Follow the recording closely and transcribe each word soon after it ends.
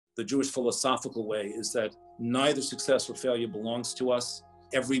The Jewish philosophical way is that neither success or failure belongs to us.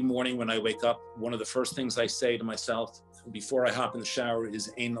 Every morning when I wake up, one of the first things I say to myself before I hop in the shower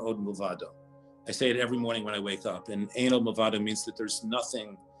is Ein od milvado. I say it every morning when I wake up. And Ein od milvado means that there's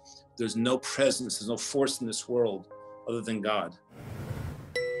nothing, there's no presence, there's no force in this world other than God.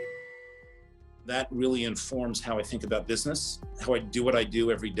 That really informs how I think about business, how I do what I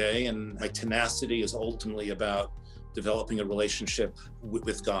do every day. And my tenacity is ultimately about developing a relationship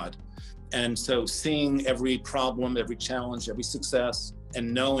with God. And so seeing every problem, every challenge, every success,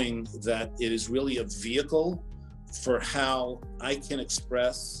 and knowing that it is really a vehicle for how I can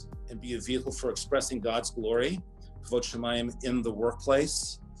express and be a vehicle for expressing God's glory, Kvod Shemayim, in the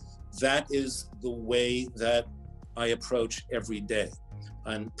workplace, that is the way that I approach every day.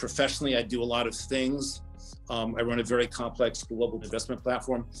 And professionally, I do a lot of things. I run a very complex global investment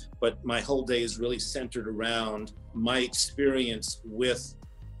platform, but my whole day is really centered around my experience with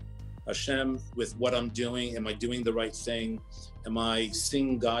Hashem, with what I'm doing. Am I doing the right thing? Am I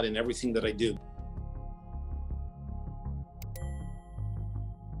seeing God in everything that I do?